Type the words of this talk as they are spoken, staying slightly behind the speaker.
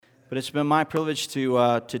But it's been my privilege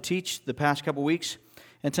to teach the past couple weeks.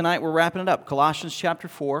 And tonight we're wrapping it up. Colossians chapter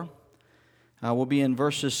 4. We'll be in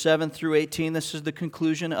verses 7 through 18. This is the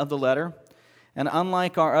conclusion of the letter. And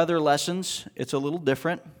unlike our other lessons, it's a little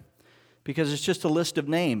different because it's just a list of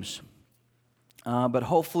names. But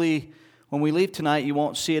hopefully when we leave tonight, you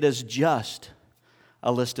won't see it as just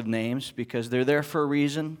a list of names because they're there for a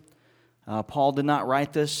reason. Paul did not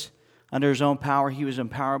write this under his own power. He was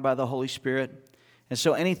empowered by the Holy Spirit. And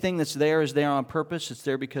so anything that's there is there on purpose. It's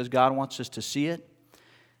there because God wants us to see it.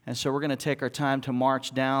 And so we're going to take our time to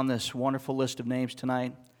march down this wonderful list of names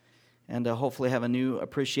tonight and hopefully have a new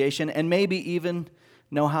appreciation and maybe even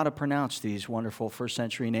know how to pronounce these wonderful first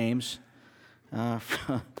century names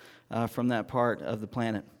from that part of the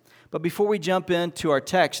planet. But before we jump into our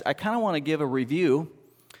text, I kind of want to give a review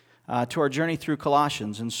to our journey through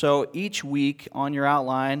Colossians. And so each week on your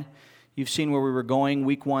outline, you've seen where we were going,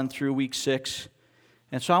 week 1 through week 6.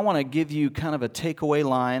 And so I want to give you kind of a takeaway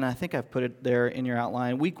line. I think I've put it there in your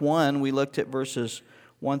outline. Week 1, we looked at verses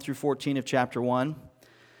 1 through 14 of chapter 1.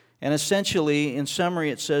 And essentially, in summary,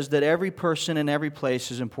 it says that every person in every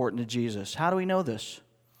place is important to Jesus. How do we know this?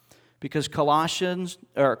 Because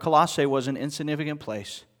Colossae was an insignificant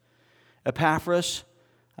place. Epaphras,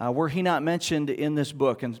 were he not mentioned in this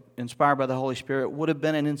book, inspired by the Holy Spirit, would have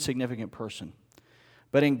been an insignificant person.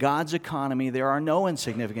 But in God's economy, there are no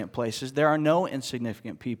insignificant places. There are no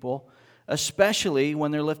insignificant people, especially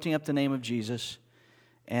when they're lifting up the name of Jesus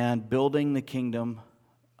and building the kingdom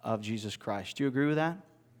of Jesus Christ. Do you agree with that?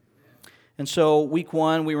 And so week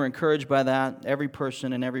 1, we were encouraged by that. Every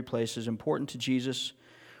person in every place is important to Jesus.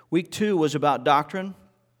 Week 2 was about doctrine.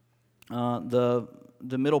 The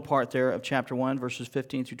middle part there of chapter 1, verses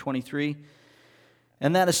 15 through 23.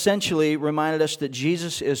 And that essentially reminded us that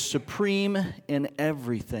Jesus is supreme in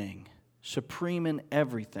everything. Supreme in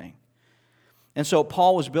everything. And so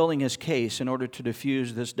Paul was building his case in order to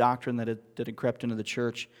diffuse this doctrine that had crept into the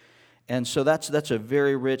church. And so that's a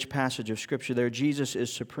very rich passage of Scripture there. Jesus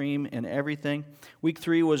is supreme in everything. Week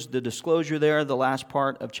 3 was the disclosure there, the last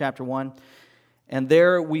part of chapter 1. And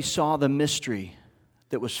there we saw the mystery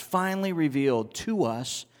that was finally revealed to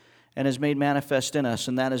us and is made manifest in us,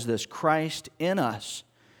 and that is this: Christ in us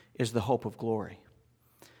is the hope of glory.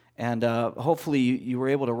 And hopefully you were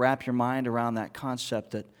able to wrap your mind around that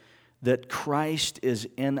concept that Christ is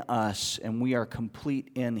in us and we are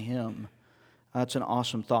complete in Him. That's an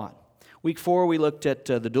awesome thought. Week 4, we looked at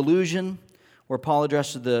the delusion, where Paul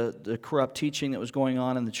addresses the corrupt teaching that was going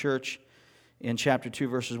on in the church in chapter 2,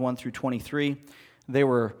 verses 1 through 23. They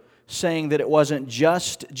were saying that it wasn't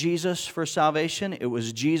just Jesus for salvation, it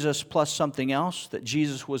was Jesus plus something else, that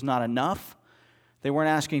Jesus was not enough. They weren't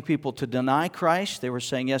asking people to deny Christ. They were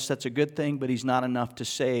saying, yes, that's a good thing, but He's not enough to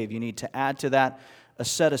save. You need to add to that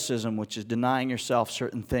asceticism, which is denying yourself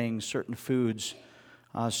certain things, certain foods,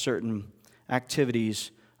 certain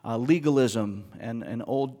activities. Legalism and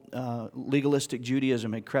old legalistic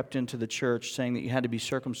Judaism had crept into the church, saying that you had to be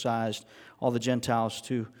circumcised, all the Gentiles,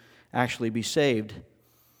 to actually be saved.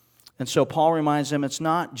 And so Paul reminds them it's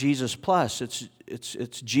not Jesus plus,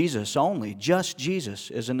 it's Jesus only. Just Jesus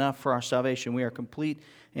is enough for our salvation. We are complete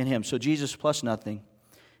in Him. So Jesus plus nothing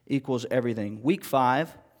equals everything. Week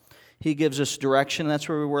 5, he gives us direction. That's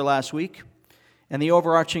where we were last week. And the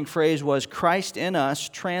overarching phrase was, Christ in us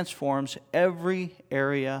transforms every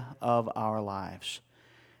area of our lives.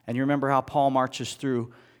 And you remember how Paul marches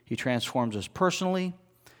through. He transforms us personally.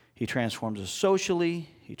 He transforms us socially.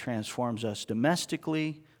 He transforms us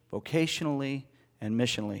domestically, vocationally, and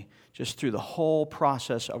missionally. Just through the whole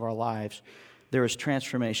process of our lives, there is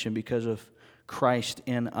transformation because of Christ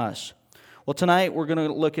in us. Well, tonight we're going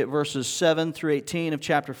to look at verses 7 through 18 of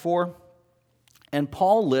chapter 4. And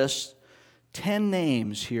Paul lists 10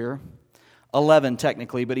 names here, 11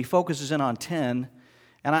 technically, but he focuses in on 10.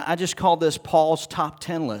 And I just called this Paul's top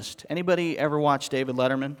 10 list. Anybody ever watch David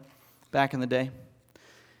Letterman back in the day?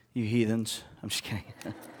 You heathens. I'm just kidding.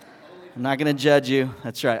 I'm not going to judge you.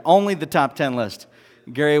 That's right. Only the top 10 list.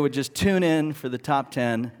 Gary would just tune in for the top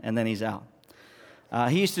 10, and then he's out.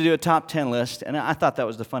 He used to do a top 10 list, and I thought that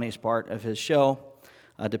was the funniest part of his show,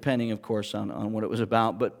 depending, of course, on what it was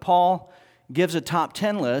about. But Paul gives a top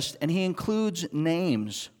 10 list, and he includes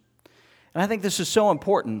names. And I think this is so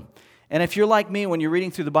important. And if you're like me, when you're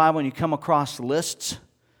reading through the Bible and you come across lists,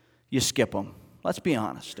 you skip them. Let's be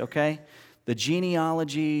honest, okay? The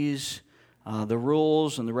genealogies, the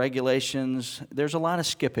rules and the regulations, there's a lot of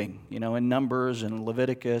skipping, in Numbers and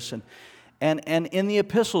Leviticus. And in the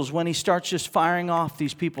epistles, when he starts just firing off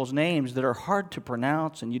these people's names that are hard to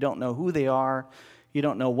pronounce and you don't know who they are, you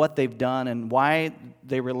don't know what they've done and why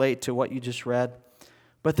they relate to what you just read,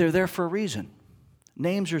 but they're there for a reason.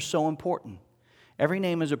 Names are so important. Every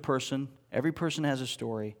name is a person. Every person has a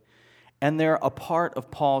story. And they're a part of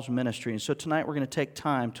Paul's ministry. And so tonight we're going to take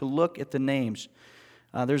time to look at the names.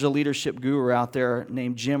 There's a leadership guru out there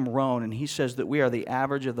named Jim Rohn, and he says that we are the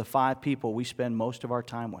average of the 5 people we spend most of our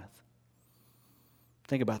time with.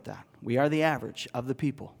 Think about that. We are the average of the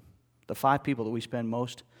people, the 5 people that we spend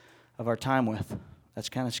most of our time with. That's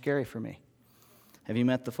kind of scary for me. Have you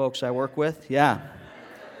met the folks I work with? Yeah.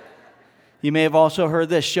 You may have also heard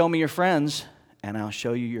this: show me your friends, and I'll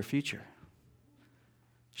show you your future.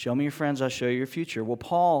 Show me your friends, I'll show you your future. Well,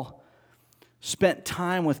 Paul spent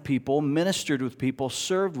time with people, ministered with people,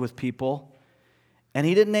 served with people, and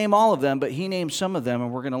he didn't name all of them, but he named some of them,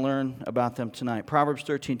 and we're going to learn about them tonight. Proverbs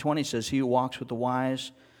 13:20 says, he who walks with the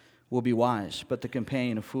wise will be wise, but the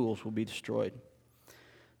companion of fools will be destroyed.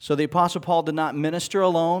 So the Apostle Paul did not minister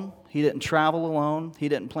alone. He didn't travel alone. He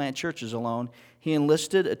didn't plant churches alone. He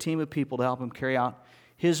enlisted a team of people to help him carry out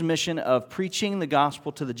his mission of preaching the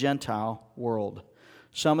gospel to the Gentile world.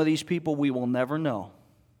 Some of these people we will never know.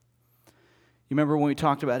 You remember when we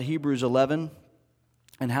talked about Hebrews 11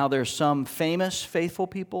 and how there's some famous, faithful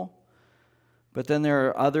people, but then there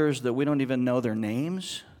are others that we don't even know their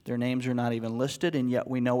names. Their names are not even listed, and yet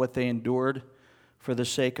we know what they endured for the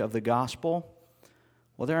sake of the gospel.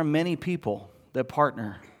 Well, there are many people that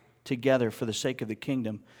partner together for the sake of the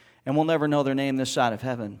kingdom, and we'll never know their name this side of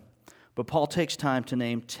heaven. But Paul takes time to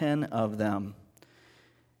name 10 of them.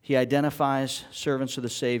 He identifies servants of the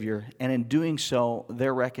Savior, and in doing so,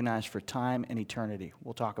 they're recognized for time and eternity.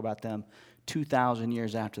 We'll talk about them 2,000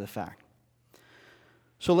 years after the fact.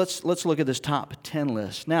 So let's look at this top 10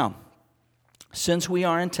 list. Now, since we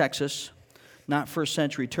are in Texas, not first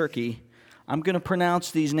century Turkey, I'm going to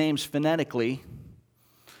pronounce these names phonetically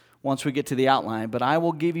once we get to the outline, but I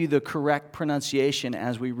will give you the correct pronunciation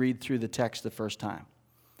as we read through the text the first time.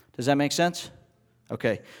 Does that make sense?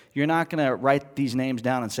 Okay. You're not going to write these names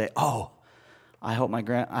down and say, oh, I hope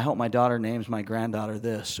my daughter names my granddaughter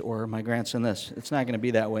this or my grandson this. It's not going to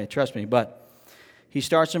be that way, trust me. But he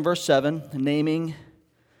starts in verse 7, naming,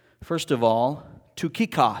 first of all,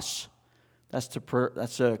 Tychicus. That's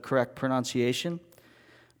the correct pronunciation.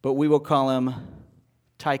 But we will call him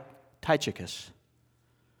Tychicus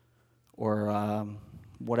or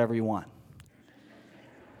whatever you want.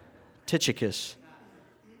 Tychicus,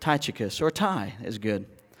 or Ty is good.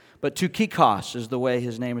 But Tychicus is the way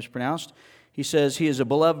his name is pronounced. He says he is a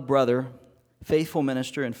beloved brother, faithful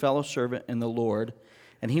minister, and fellow servant in the Lord,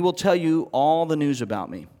 and he will tell you all the news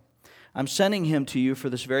about me. I'm sending him to you for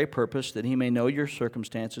this very purpose, that he may know your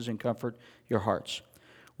circumstances and comfort your hearts.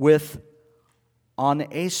 With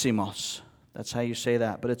Onesimus, that's how you say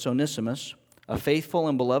that, but it's Onesimus, a faithful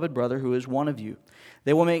and beloved brother who is one of you.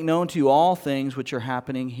 They will make known to you all things which are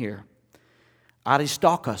happening here.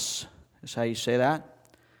 Aristarchus is how you say that.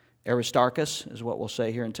 Aristarchus is what we'll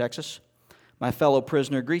say here in Texas. My fellow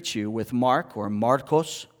prisoner greets you, with Mark or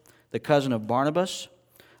Marcos, the cousin of Barnabas,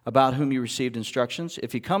 about whom you received instructions.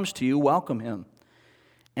 If he comes to you, welcome him.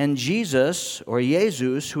 And Jesus, or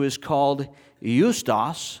Jesus, who is called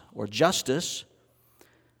Justus, or Justice,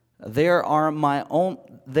 they are my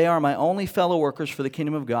only fellow workers for the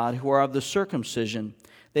kingdom of God, who are of the circumcision.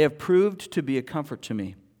 They have proved to be a comfort to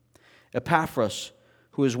me. Epaphras,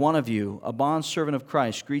 who is one of you, a bondservant of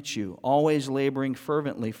Christ, greets you, always laboring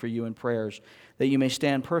fervently for you in prayers, that you may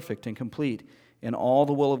stand perfect and complete in all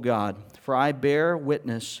the will of God. For I bear him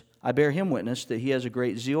witness that he has a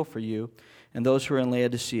great zeal for you and those who are in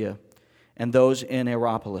Laodicea and those in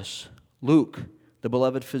Hierapolis. Luke, the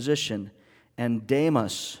beloved physician, and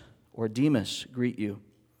Demas greet you.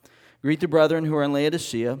 Greet the brethren who are in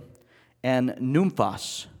Laodicea, and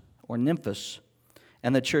Nymphas,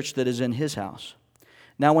 and the church that is in his house.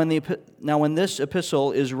 Now when this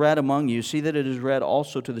epistle is read among you, see that it is read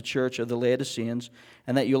also to the church of the Laodiceans,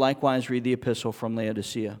 and that you likewise read the epistle from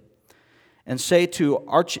Laodicea. And say to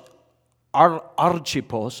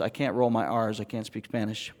Archippus, I can't roll my R's, I can't speak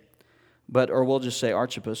Spanish, or we'll just say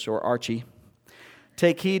Archippus or Archie.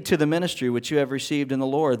 Take heed to the ministry which you have received in the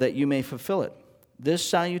Lord, that you may fulfill it. This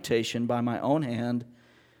salutation by my own hand,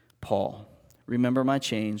 Paul. Remember my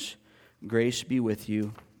chains. Grace be with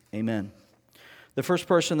you. Amen. The first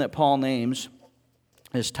person that Paul names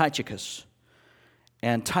is Tychicus.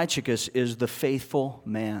 And Tychicus is the faithful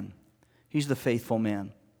man. He's the faithful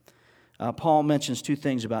man. Paul mentions 2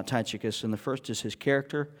 things about Tychicus, and the first is his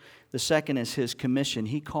character. The second is his commission.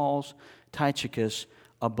 He calls Tychicus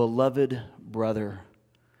a beloved brother.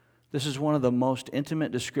 This is one of the most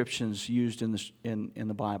intimate descriptions used in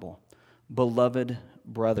the Bible. Beloved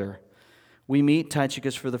brother. We meet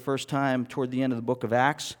Tychicus for the first time toward the end of the book of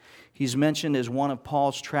Acts. He's mentioned as one of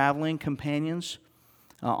Paul's traveling companions.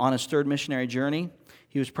 on his third missionary journey.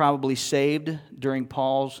 He was probably saved during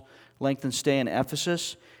Paul's lengthened stay in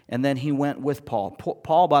Ephesus, and then he went with Paul.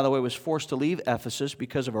 Paul, by the way, was forced to leave Ephesus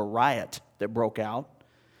because of a riot that broke out.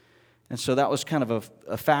 And so that was kind of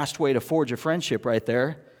a fast way to forge a friendship right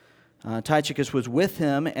there. Tychicus was with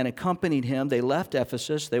him and accompanied him. They left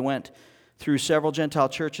Ephesus. They went through several Gentile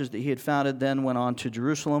churches that he had founded, then went on to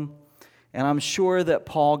Jerusalem. And I'm sure that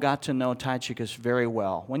Paul got to know Tychicus very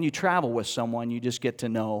well. When you travel with someone, you just get to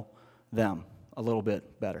know them a little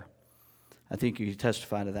bit better. I think you can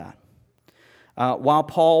testify to that. While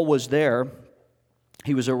Paul was there,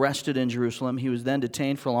 he was arrested in Jerusalem. He was then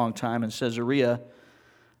detained for a long time in Caesarea.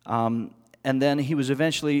 And then he was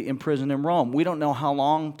eventually imprisoned in Rome. We don't know how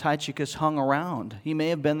long Tychicus hung around. He may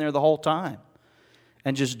have been there the whole time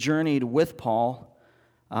and just journeyed with Paul.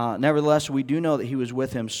 Nevertheless, we do know that he was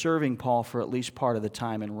with him, serving Paul for at least part of the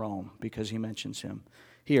time in Rome, because he mentions him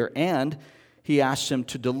here. And he asks him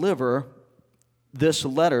to deliver this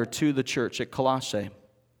letter to the church at Colossae.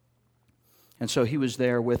 And so he was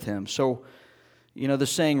there with him. So, you know, the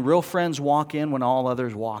saying, real friends walk in when all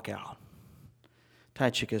others walk out.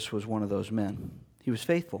 Tychicus was one of those men. He was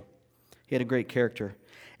faithful. He had a great character.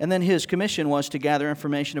 And then his commission was to gather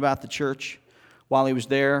information about the church while he was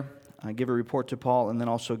there, give a report to Paul, and then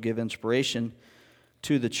also give inspiration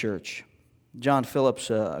to the church. John Phillips,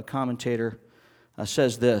 a commentator,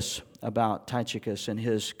 says this about Tychicus and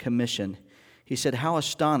his commission. He said, how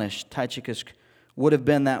astonished Tychicus would have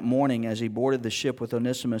been that morning as he boarded the ship with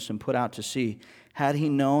Onesimus and put out to sea, had he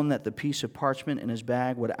known that the piece of parchment in his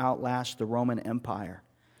bag would outlast the Roman Empire,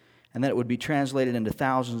 and that it would be translated into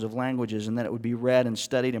thousands of languages, and that it would be read and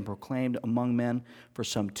studied and proclaimed among men for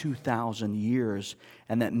some 2,000 years,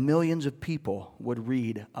 and that millions of people would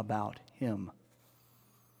read about him.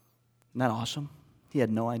 Isn't that awesome? He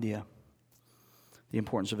had no idea the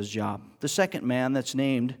importance of his job. The second man that's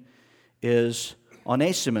named is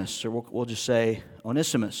Onesimus, or we'll just say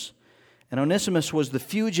Onesimus. And Onesimus was the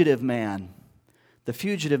fugitive man. The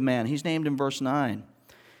fugitive man. He's named in verse 9.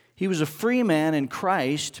 He was a free man in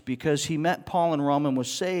Christ because he met Paul in Rome and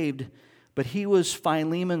was saved, but he was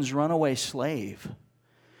Philemon's runaway slave.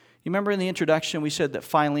 You remember in the introduction we said that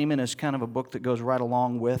Philemon is kind of a book that goes right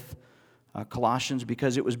along with Colossians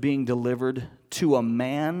because it was being delivered to a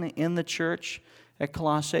man in the church at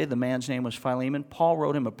Colossae. The man's name was Philemon. Paul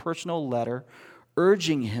wrote him a personal letter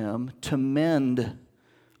urging him to mend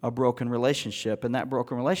a broken relationship. And that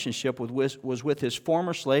broken relationship was with his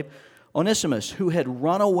former slave, Onesimus, who had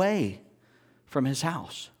run away from his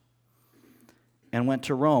house and went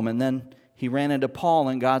to Rome. And then he ran into Paul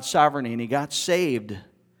and God's sovereignty, and he got saved.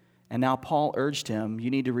 And now Paul urged him, you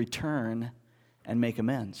need to return and make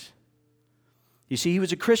amends. You see, he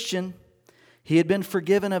was a Christian. He had been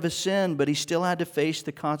forgiven of his sin, but he still had to face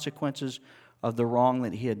the consequences of the wrong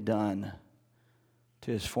that he had done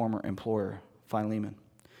to his former employer, Philemon.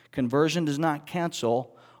 Conversion does not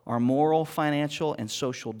cancel our moral, financial, and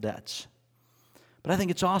social debts. But I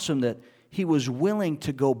think it's awesome that he was willing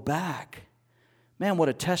to go back. Man, what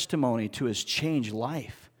a testimony to his changed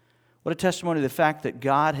life. What a testimony to the fact that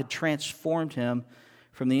God had transformed him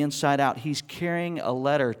from the inside out. He's carrying a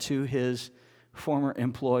letter to his former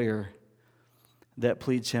employer that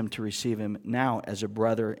pleads him to receive him now as a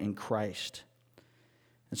brother in Christ.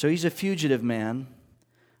 And so he's a fugitive man,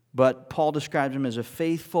 but Paul describes him as a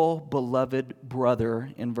faithful, beloved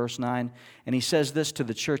brother in verse 9. And he says this to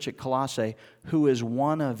the church at Colossae, who is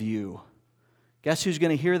one of you. Guess who's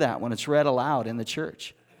going to hear that when it's read aloud in the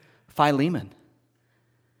church? Philemon.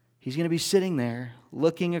 He's going to be sitting there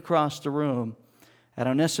looking across the room at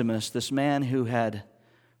Onesimus, this man who had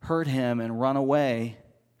hurt him and run away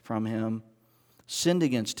from him, sinned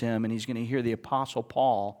against him, and he's going to hear the Apostle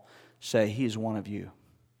Paul say, he is one of you.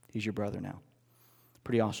 He's your brother now.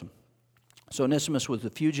 Pretty awesome. So Onesimus was the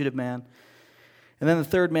fugitive man. And then the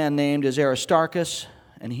third man named is Aristarchus,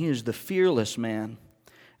 and he is the fearless man.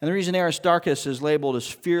 And the reason Aristarchus is labeled as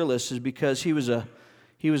fearless is because he was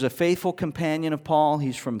a faithful companion of Paul.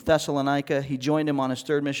 He's from Thessalonica. He joined him on his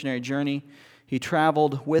third missionary journey. He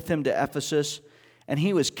traveled with him to Ephesus, and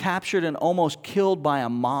he was captured and almost killed by a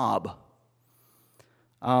mob.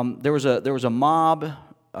 There was a mob.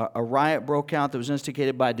 A riot broke out that was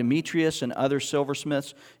instigated by Demetrius and other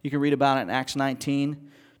silversmiths. You can read about it in Acts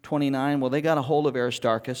 19:29. Well, they got a hold of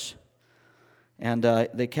Aristarchus, and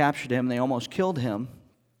they captured him. They almost killed him.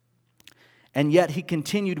 And yet he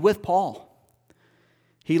continued with Paul.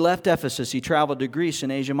 He left Ephesus. He traveled to Greece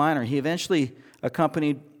and Asia Minor. He eventually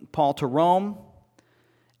accompanied Paul to Rome,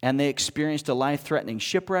 and they experienced a life-threatening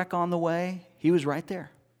shipwreck on the way. He was right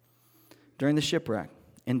there during the shipwreck,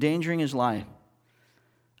 endangering his life.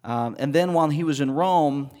 And then while he was in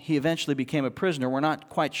Rome, he eventually became a prisoner. We're not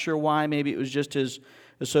quite sure why. Maybe it was just his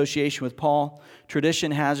association with Paul.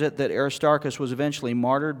 Tradition has it that Aristarchus was eventually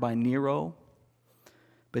martyred by Nero.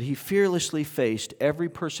 But he fearlessly faced every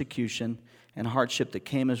persecution and hardship that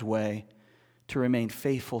came his way to remain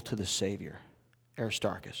faithful to the Savior,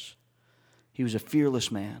 Aristarchus. He was a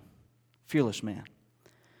fearless man. Fearless man.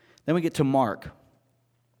 Then we get to Mark.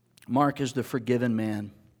 Mark is the forgiven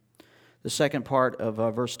man. The second part of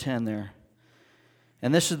verse 10 there.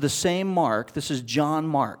 And this is the same Mark. This is John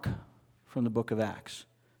Mark from the book of Acts.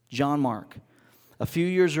 John Mark. A few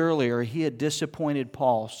years earlier, he had disappointed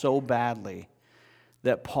Paul so badly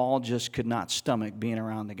that Paul just could not stomach being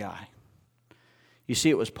around the guy. You see,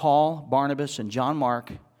 it was Paul, Barnabas, and John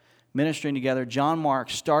Mark ministering together. John Mark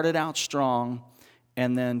started out strong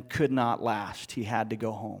and then could not last. He had to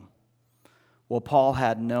go home. Well, Paul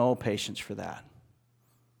had no patience for that.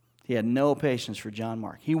 He had no patience for John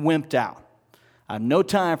Mark. He wimped out. I have no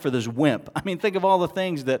time for this wimp. I mean, think of all the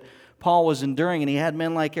things that Paul was enduring, and he had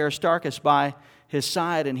men like Aristarchus by his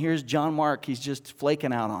side, and here's John Mark. He's just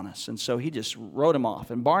flaking out on us. And so he just wrote him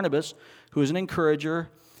off. And Barnabas, who was an encourager,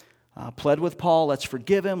 pled with Paul, let's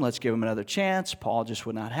forgive him, let's give him another chance. Paul just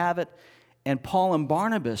would not have it. And Paul and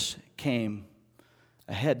Barnabas came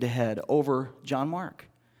head-to-head over John Mark.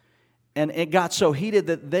 And it got so heated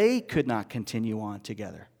that they could not continue on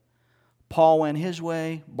together. Paul went his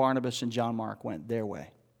way, Barnabas and John Mark went their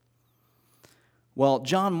way. Well,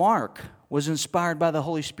 John Mark was inspired by the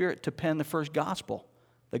Holy Spirit to pen the first gospel,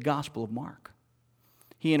 the Gospel of Mark.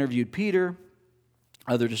 He interviewed Peter,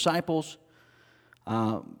 other disciples,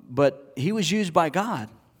 but he was used by God.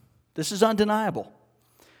 This is undeniable.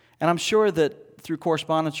 And I'm sure that through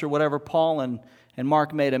correspondence or whatever, Paul and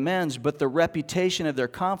Mark made amends, but the reputation of their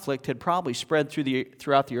conflict had probably spread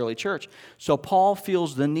throughout the early church. So Paul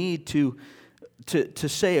feels the need to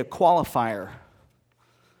say a qualifier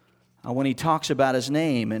when he talks about his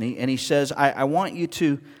name, and he says, I want you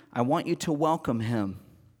to welcome him.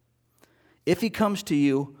 If he comes to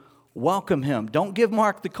you, welcome him. Don't give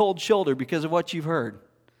Mark the cold shoulder because of what you've heard.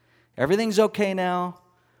 Everything's okay now.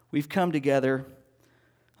 We've come together.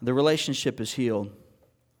 The relationship is healed.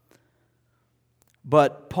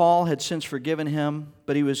 But Paul had since forgiven him,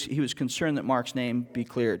 but he was concerned that Mark's name be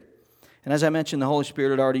cleared. And as I mentioned, the Holy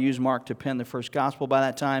Spirit had already used Mark to pen the first gospel by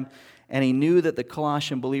that time, and he knew that the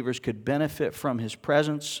Colossian believers could benefit from his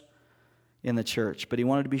presence in the church, but he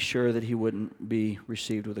wanted to be sure that he wouldn't be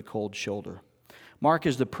received with a cold shoulder. Mark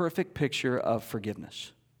is the perfect picture of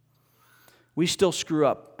forgiveness. We still screw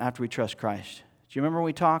up after we trust Christ. Do you remember when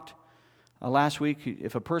we talked last week?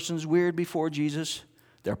 If a person's weird before Jesus,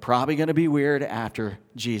 they're probably going to be weird after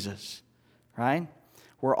Jesus, right?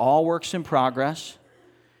 We're all works in progress,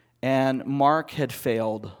 and Mark had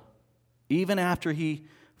failed. Even after he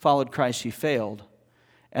followed Christ, he failed.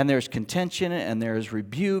 And there's contention, and there's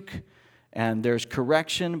rebuke, and there's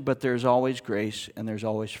correction, but there's always grace, and there's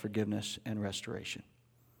always forgiveness and restoration.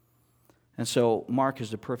 And so Mark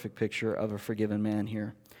is the perfect picture of a forgiven man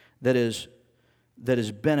here that is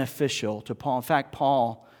beneficial to Paul. In fact,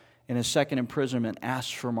 Paul, in his second imprisonment,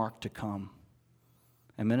 asked for Mark to come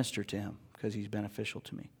and minister to him because he's beneficial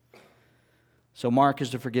to me. So Mark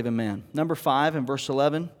is the forgiven man. Number 5, in verse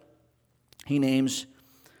 11, he names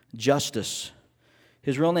Justus.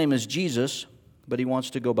 His real name is Jesus, but he wants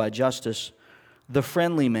to go by Justus, the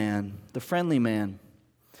friendly man, the friendly man.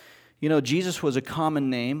 You know, Jesus was a common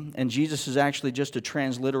name, and Jesus is actually just a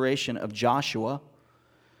transliteration of Joshua.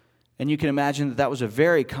 And you can imagine that was a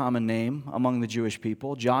very common name among the Jewish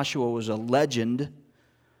people. Joshua was a legend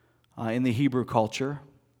in the Hebrew culture,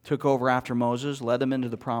 took over after Moses, led them into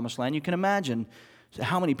the promised land. You can imagine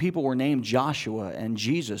how many people were named Joshua and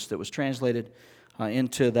Jesus that was translated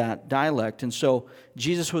into that dialect. And so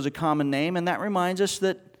Jesus was a common name, and that reminds us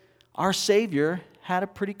that our Savior had a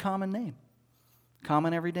pretty common name,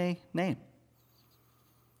 common everyday name.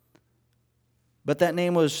 But that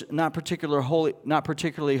name was not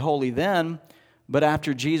particularly holy then, but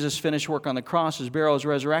after Jesus finished work on the cross, his burial, his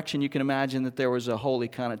resurrection, you can imagine that there was a holy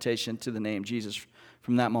connotation to the name Jesus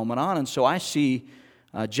from that moment on. And so I see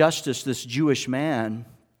Justus, this Jewish man,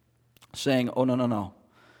 saying, oh, no.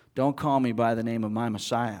 Don't call me by the name of my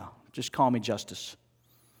Messiah. Just call me Justus.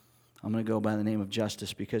 I'm going to go by the name of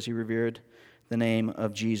Justus because he revered the name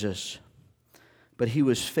of Jesus. But he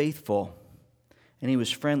was faithful and he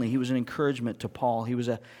was friendly. He was an encouragement to Paul. He was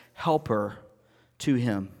a helper to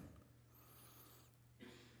him.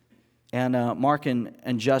 And Mark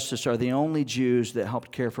and Justus are the only Jews that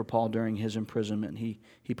helped care for Paul during his imprisonment.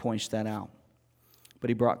 He points that out. But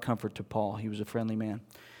he brought comfort to Paul. He was a friendly man.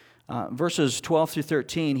 Verses 12 through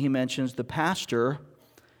 13, he mentions the pastor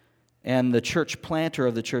and the church planter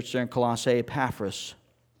of the church there in Colossae, Epaphras.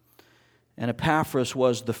 And Epaphras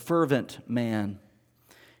was the fervent man.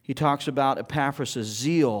 He talks about Epaphras'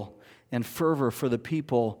 zeal and fervor for the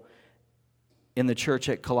people in the church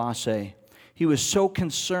at Colossae. He was so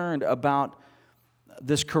concerned about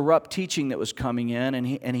this corrupt teaching that was coming in,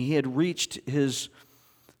 and he had reached his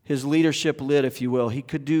leadership lid, if you will. He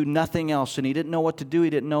could do nothing else, and he didn't know what to do. He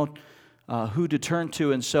didn't know who to turn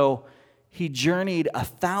to, and so he journeyed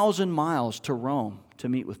 1,000 miles to Rome to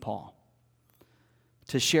meet with Paul,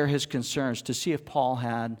 to share his concerns, to see if Paul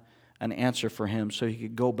had an answer for him so he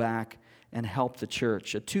could go back and help the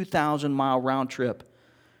church. A 2,000-mile round trip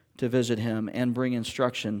to visit him and bring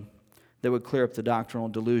instruction that would clear up the doctrinal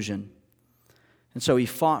delusion. And so he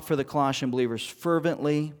fought for the Colossian believers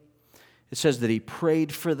fervently. It says that he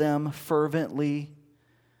prayed for them fervently.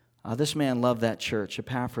 This man loved that church.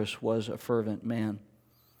 Epaphras was a fervent man.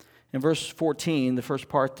 In verse 14, the first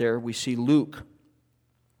part there, we see Luke.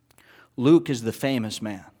 Luke is the famous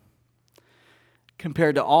man.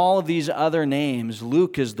 Compared to all of these other names,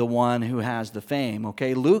 Luke is the one who has the fame.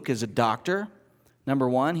 Okay, Luke is a doctor. Number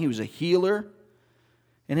one, he was a healer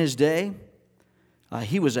in his day.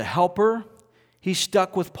 He was a helper. He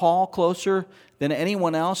stuck with Paul closer than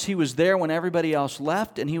anyone else. He was there when everybody else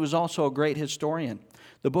left, and he was also a great historian.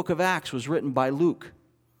 The book of Acts was written by Luke.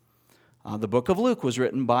 The book of Luke was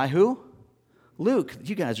written by who? Luke.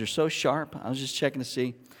 You guys are so sharp. I was just checking to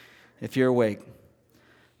see if you're awake.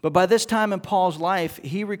 But by this time in Paul's life,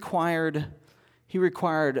 he required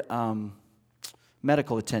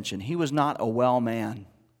medical attention. He was not a well man.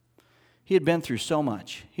 He had been through so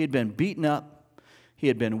much. He had been beaten up. He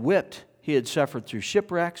had been whipped. He had suffered through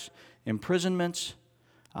shipwrecks, imprisonments.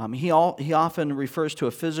 He often refers to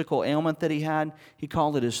a physical ailment that he had. He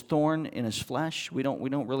called it his thorn in his flesh. We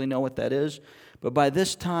don't really know what that is. But by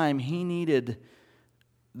this time, he needed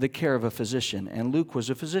the care of a physician, and Luke was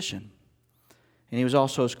a physician. And he was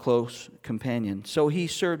also his close companion. So he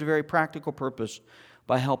served a very practical purpose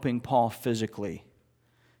by helping Paul physically.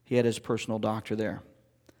 He had his personal doctor there.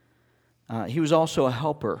 He was also a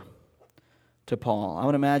helper to Paul. I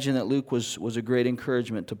would imagine that Luke was a great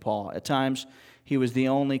encouragement to Paul. At times, he was the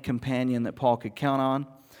only companion that Paul could count on.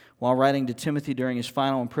 While writing to Timothy during his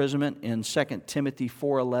final imprisonment in 2 Timothy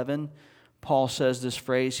 4:11, Paul says this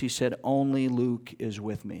phrase. He said, "Only Luke is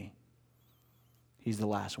with me." He's the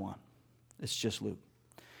last one. It's just Luke.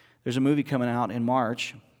 There's a movie coming out in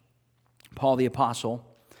March, Paul the Apostle,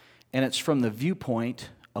 and it's from the viewpoint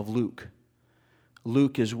of Luke.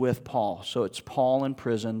 Luke is with Paul. So it's Paul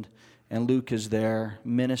imprisoned, and Luke is there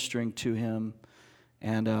ministering to him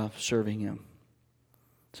and serving him.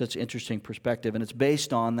 So it's an interesting perspective, and it's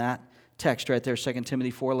based on that text right there, 2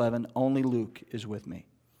 Timothy 4:11, "Only Luke is with me."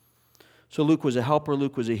 So Luke was a helper,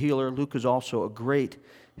 Luke was a healer, Luke was also a great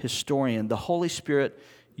historian. The Holy Spirit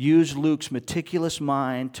used Luke's meticulous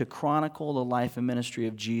mind to chronicle the life and ministry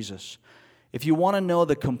of Jesus. If you want to know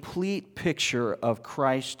the complete picture of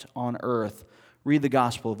Christ on earth, read the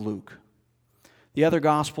Gospel of Luke. The other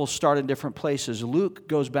Gospels start in different places. Luke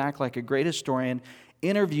goes back like a great historian,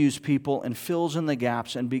 interviews people and fills in the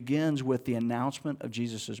gaps and begins with the announcement of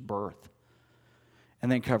Jesus' birth.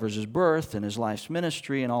 And then covers his birth and his life's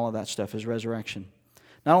ministry and all of that stuff, his resurrection.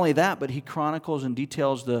 Not only that, but he chronicles and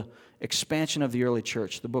details the expansion of the early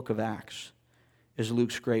church. The book of Acts is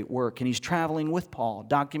Luke's great work. And he's traveling with Paul,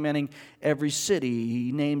 documenting every city.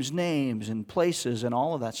 He names names and places and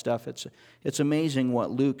all of that stuff. It's amazing what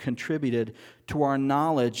Luke contributed to our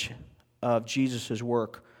knowledge of Jesus'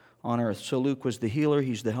 work on earth. So Luke was the healer,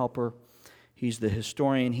 he's the helper, he's the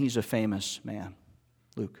historian, he's a famous man,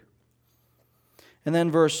 Luke. And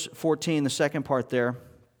then verse 14, the second part there,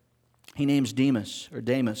 he names Demas.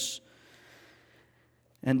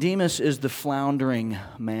 And Demas is the floundering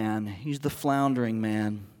man. He's the floundering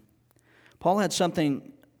man. Paul had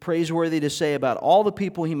something praiseworthy to say about all the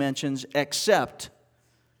people he mentions except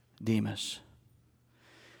Demas.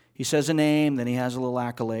 He says a name, then he has a little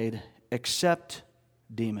accolade, except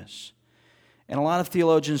Demas. And a lot of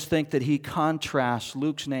theologians think that he contrasts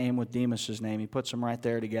Luke's name with Demas' name. He puts them right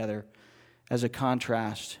there together as a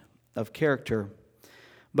contrast of character.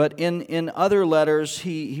 But in other letters,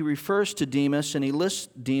 he refers to Demas, and he lists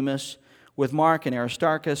Demas with Mark and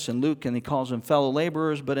Aristarchus and Luke, and he calls them fellow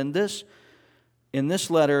laborers. But in this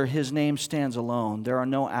letter, his name stands alone. There are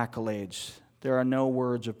no accolades. There are no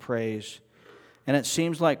words of praise. And it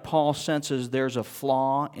seems like Paul senses there's a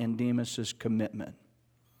flaw in Demas' commitment.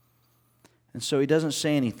 And so he doesn't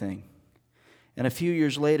say anything. And a few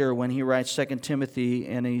years later, when he writes 2 Timothy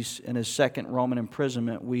and he's in his second Roman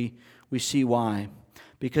imprisonment, we see why.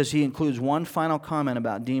 Because he includes one final comment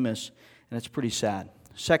about Demas, and it's pretty sad.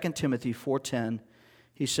 2 Timothy 4:10,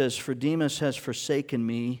 he says, "For Demas has forsaken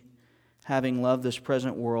me, having loved this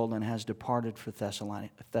present world, and has departed for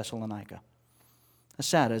Thessalonica." That's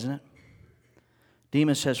sad, isn't it?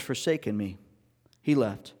 Demas has forsaken me. He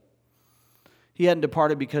left. He hadn't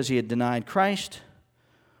departed because he had denied Christ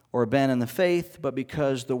or abandoned the faith, but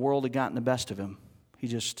because the world had gotten the best of him. He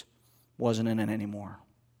just wasn't in it anymore.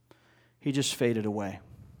 He just faded away.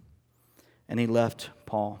 And he left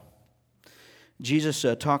Paul. Jesus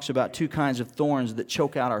talks about two kinds of thorns that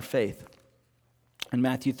choke out our faith. In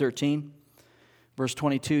Matthew 13, verse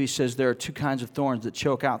 22, he says there are two kinds of thorns that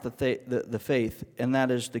choke out the faith, and that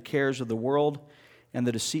is the cares of the world and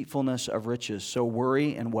the deceitfulness of riches. So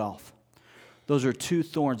worry and wealth. Those are two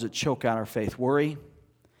thorns that choke out our faith. Worry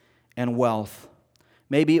and wealth.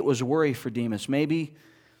 Maybe it was worry for Demas. Maybe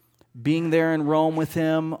being there in Rome with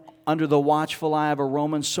him under the watchful eye of a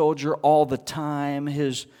Roman soldier all the time,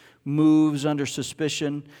 his moves under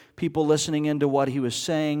suspicion, people listening into what he was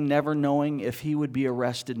saying, never knowing if he would be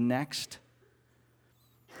arrested next.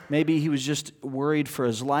 Maybe he was just worried for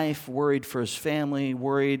his life, worried for his family,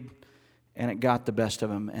 worried, and it got the best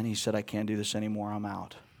of him, and he said, "I can't do this anymore, I'm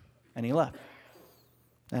out." And he left.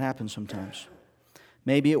 That happens sometimes.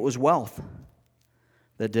 Maybe it was wealth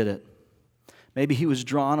that did it. Maybe he was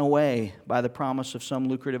drawn away by the promise of some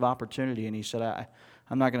lucrative opportunity, and he said,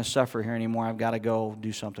 I'm not going to suffer here anymore. I've got to go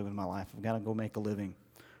do something with my life. I've got to go make a living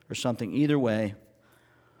or something. Either way,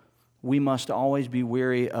 we must always be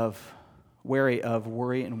wary of worry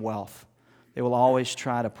and wealth. They will always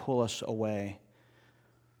try to pull us away,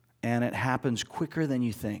 and it happens quicker than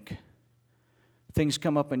you think. Things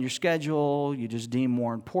come up in your schedule, you just deem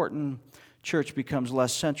more important. Church becomes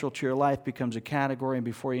less central to your life, becomes a category, and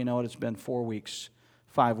before you know it, it's been 4 weeks,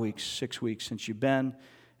 5 weeks, 6 weeks since you've been,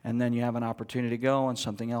 and then you have an opportunity to go, and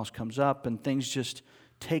something else comes up, and things just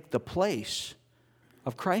take the place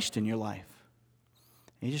of Christ in your life.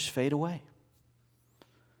 And you just fade away.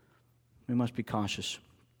 We must be cautious.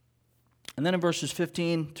 And then in verses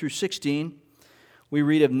 15 through 16, we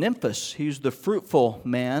read of Nymphas. He's the fruitful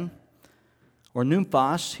man, or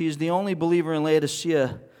Nymphos. He's the only believer in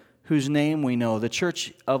Laodicea whose name we know, the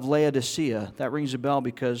church of Laodicea. That rings a bell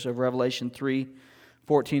because of Revelation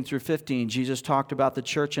 3:14 through 15. Jesus talked about the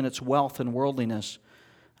church and its wealth and worldliness.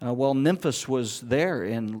 Nymphas was there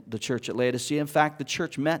in the church at Laodicea. In fact, the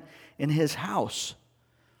church met in his house.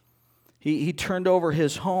 He turned over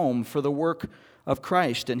his home for the work of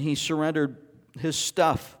Christ, and he surrendered his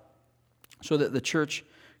stuff so that the church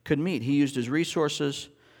could meet. He used his resources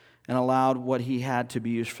and allowed what he had to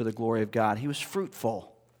be used for the glory of God. He was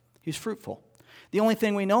fruitful. He's fruitful. The only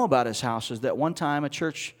thing we know about his house is that one time a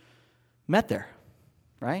church met there,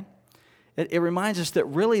 right? It reminds us that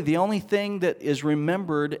really the only thing that is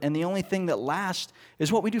remembered and the only thing that lasts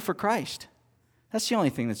is what we do for Christ. That's the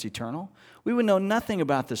only thing that's eternal. We would know nothing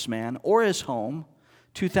about this man or his home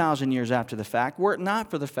 2,000 years after the fact, were it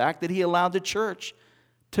not for the fact that he allowed the church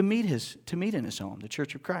to meet in his home, the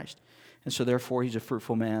church of Christ. And so therefore he's a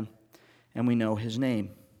fruitful man, and we know his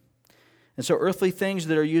name. And so earthly things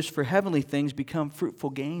that are used for heavenly things become fruitful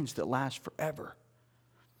gains that last forever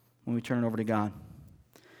when we turn it over to God.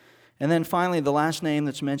 And then finally, the last name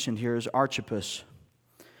that's mentioned here is Archippus,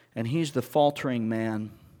 and he's the faltering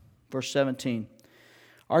man. Verse 17.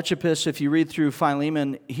 Archippus, if you read through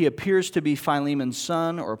Philemon, he appears to be Philemon's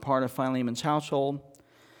son or a part of Philemon's household.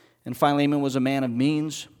 And Philemon was a man of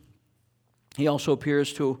means. He also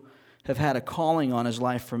appears to have had a calling on his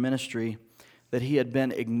life for ministry that he had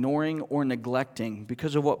been ignoring or neglecting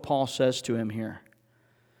because of what Paul says to him here.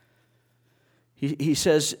 He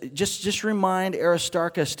says, just remind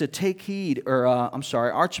Aristarchus to take heed,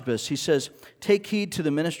 Archippus, he says, take heed to the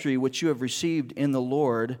ministry which you have received in the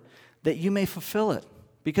Lord, that you may fulfill it.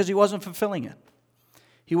 Because he wasn't fulfilling it.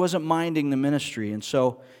 He wasn't minding the ministry. And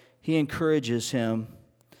so he encourages him,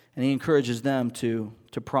 and he encourages them to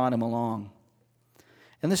prod him along.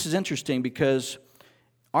 And this is interesting because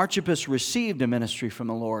Archippus received a ministry from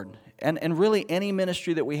the Lord. And really any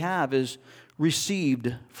ministry that we have is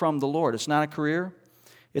received from the Lord. It's not a career,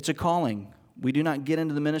 it's a calling. We do not get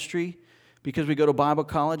into the ministry because we go to Bible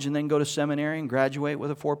college and then go to seminary and graduate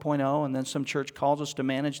with a 4.0, and then some church calls us to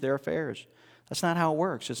manage their affairs. That's not how it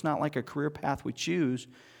works. It's not like a career path we choose.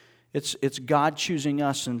 It's God choosing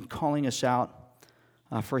us and calling us out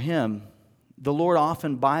for Him. The Lord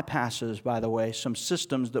often bypasses, by the way, some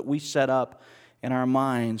systems that we set up in our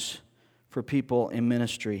minds for people in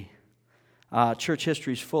ministry. Church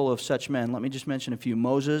history is full of such men. Let me just mention a few.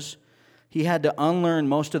 Moses, he had to unlearn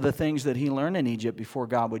most of the things that he learned in Egypt before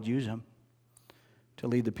God would use him to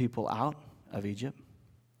lead the people out of Egypt.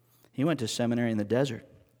 He went to seminary in the desert.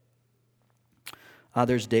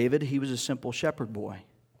 There's David. He was a simple shepherd boy.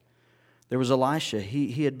 There was Elisha.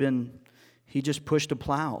 He just pushed a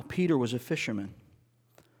plow. Peter was a fisherman.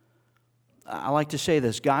 I like to say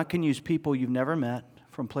this. God can use people you've never met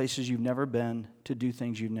from places you've never been to do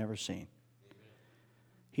things you've never seen.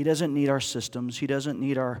 He doesn't need our systems. He doesn't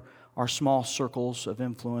need our small circles of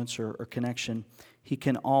influence or connection. He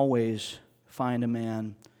can always find a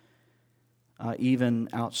man even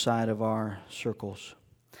outside of our circles.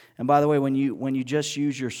 And by the way, when you just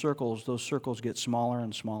use your circles, those circles get smaller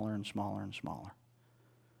and smaller and smaller and smaller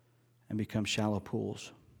and become shallow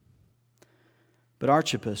pools. But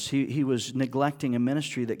Archippus, he was neglecting a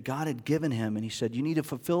ministry that God had given him, and he said, you need to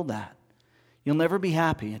fulfill that. You'll never be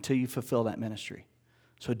happy until you fulfill that ministry.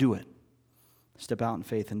 So do it. Step out in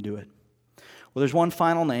faith and do it. Well, there's one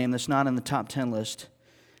final name that's not in the top 10 list,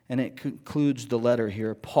 and it concludes the letter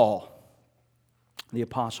here, Paul, the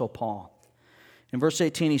Apostle Paul. In verse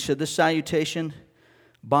 18, he said, this salutation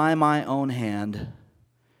by my own hand.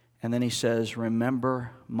 And then he says,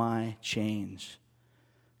 remember my chains.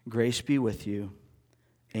 Grace be with you.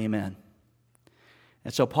 Amen.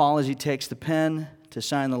 And so Paul, as he takes the pen to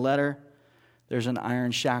sign the letter, there's an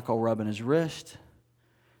iron shackle rubbing his wrist.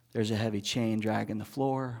 There's a heavy chain dragging the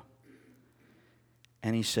floor.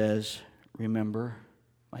 And he says, remember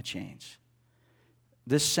my chains.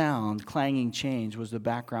 This sound, clanging chains, was the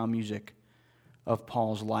background music of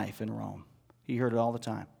Paul's life in Rome. He heard it all the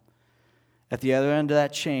time. At the other end of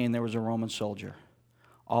that chain, there was a Roman soldier,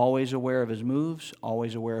 always aware of his moves,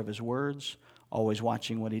 always aware of his words, always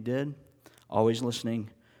watching what he did, always listening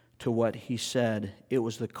to what he said. It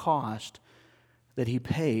was the cost that he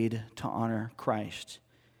paid to honor Christ.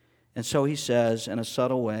 And so he says, in a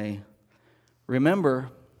subtle way, remember,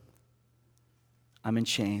 I'm in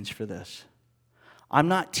chains for this. I'm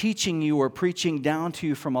not teaching you or preaching down to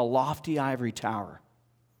you from a lofty ivory tower.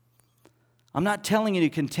 I'm not telling you to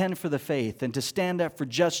contend for the faith and to stand up for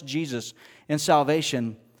just Jesus and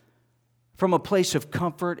salvation from a place of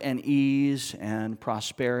comfort and ease and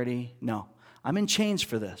prosperity. No, I'm in chains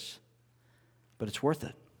for this, but it's worth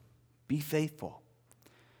it. Be faithful.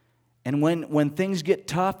 And when things get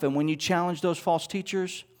tough and when you challenge those false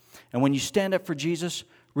teachers and when you stand up for Jesus,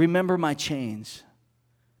 remember my chains.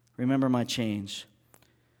 Remember my chains.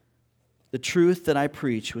 The truth that I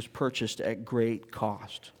preach was purchased at great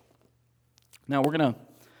cost. Now we're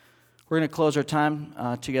gonna close our time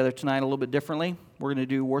together tonight a little bit differently. We're going to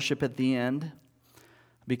do worship at the end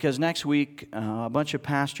because next week a bunch of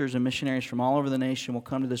pastors and missionaries from all over the nation will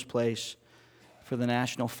come to this place for the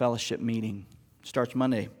National Fellowship meeting. It starts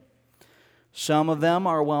Monday. Some of them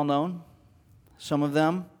are well known. Some of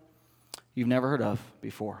them you've never heard of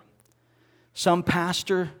before. Some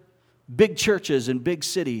pastor big churches in big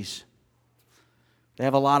cities. They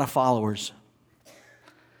have a lot of followers.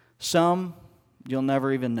 Some you'll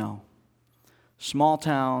never even know. Small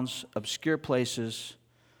towns, obscure places,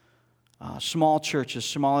 small churches,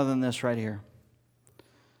 smaller than this right here.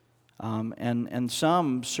 And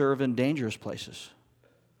some serve in dangerous places.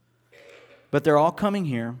 But they're all coming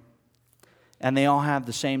here, and they all have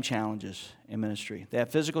the same challenges in ministry. They have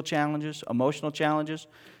physical challenges, emotional challenges,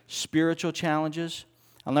 spiritual challenges.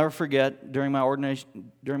 I'll never forget, during my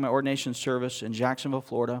ordination service in Jacksonville,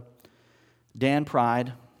 Florida, Dan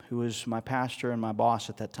Pride, who was my pastor and my boss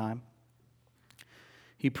at that time,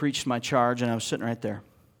 he preached my charge, and I was sitting right there.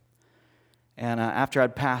 And after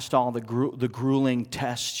I'd passed all the grueling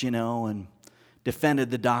tests, and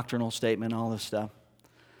defended the doctrinal statement, all this stuff,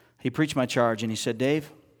 he preached my charge, and he said,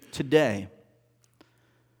 Dave, today,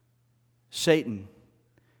 Satan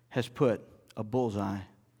has put a bullseye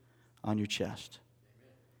on your chest.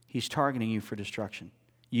 He's targeting you for destruction.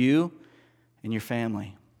 You and your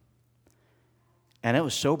family. And it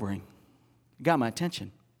was sobering. It got my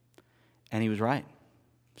attention. And he was right.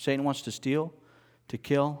 Satan wants to steal, to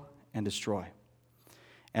kill, and destroy.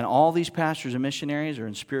 And all these pastors and missionaries are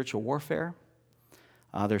in spiritual warfare.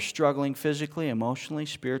 They're struggling physically, emotionally,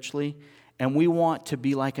 spiritually. And we want to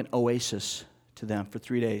be like an oasis to them for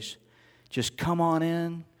 3 days. Just come on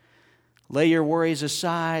in. Lay your worries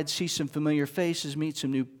aside. See some familiar faces. Meet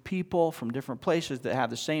some new people from different places that have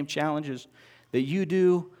the same challenges that you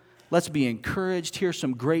do. Let's be encouraged. Hear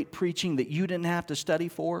some great preaching that you didn't have to study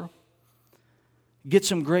for. Get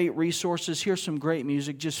some great resources. Hear some great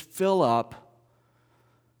music. Just fill up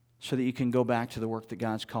so that you can go back to the work that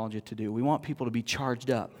God's called you to do. We want people to be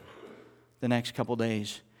charged up the next couple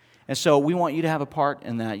days. And so we want you to have a part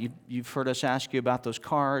in that. You've heard us ask you about those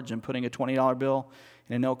cards and putting a $20 bill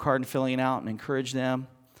in a note card and filling it out and encourage them.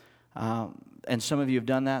 And some of you have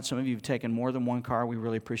done that. Some of you have taken more than one card. We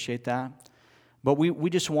really appreciate that. But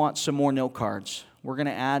we just want some more note cards. We're going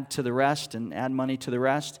to add to the rest and add money to the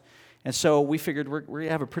rest. And so we figured we're going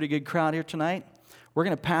to have a pretty good crowd here tonight. We're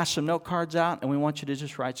going to pass some note cards out, and we want you to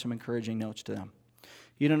just write some encouraging notes to them.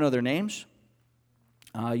 You don't know their names.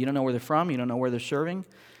 You don't know where they're from. You don't know where they're serving.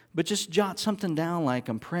 But just jot something down like,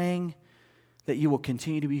 I'm praying that you will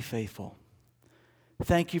continue to be faithful.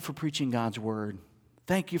 Thank you for preaching God's word.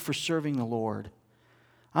 Thank you for serving the Lord.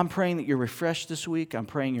 I'm praying that you're refreshed this week. I'm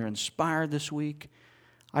praying you're inspired this week.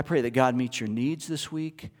 I pray that God meets your needs this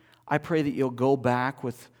week. I pray that you'll go back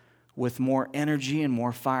with more energy and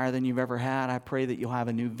more fire than you've ever had. I pray that you'll have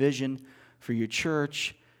a new vision for your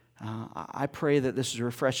church. I pray that this is a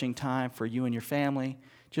refreshing time for you and your family.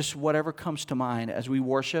 Just whatever comes to mind as we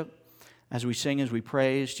worship, as we sing, as we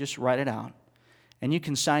praise, just write it out. And you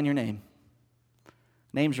can sign your name.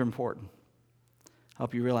 Names are important. I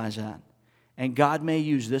hope you realize that. And God may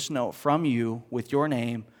use this note from you with your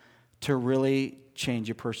name to really change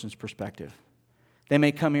a person's perspective. They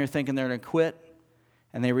may come here thinking they're going to quit,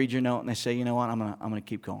 and they read your note and they say, you know what, I'm going to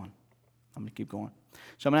keep going. I'm going to keep going.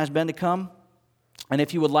 So I'm going to ask Ben to come. And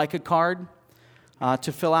if you would like a card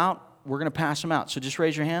to fill out, we're going to pass them out. So just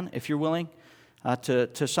raise your hand if you're willing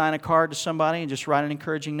to sign a card to somebody and just write an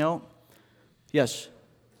encouraging note. Yes.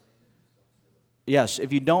 Yes,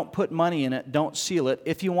 if you don't put money in it, don't seal it.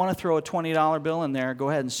 If you want to throw a $20 bill in there, go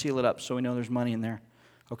ahead and seal it up so we know there's money in there.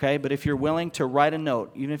 Okay? But if you're willing to write a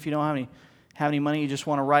note, even if you don't have any money, you just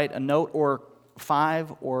want to write a note or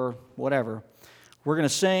 5 or whatever. We're going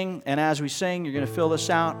to sing, and as we sing, you're going to fill this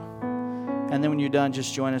out. And then when you're done,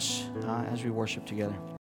 just join us as we worship together.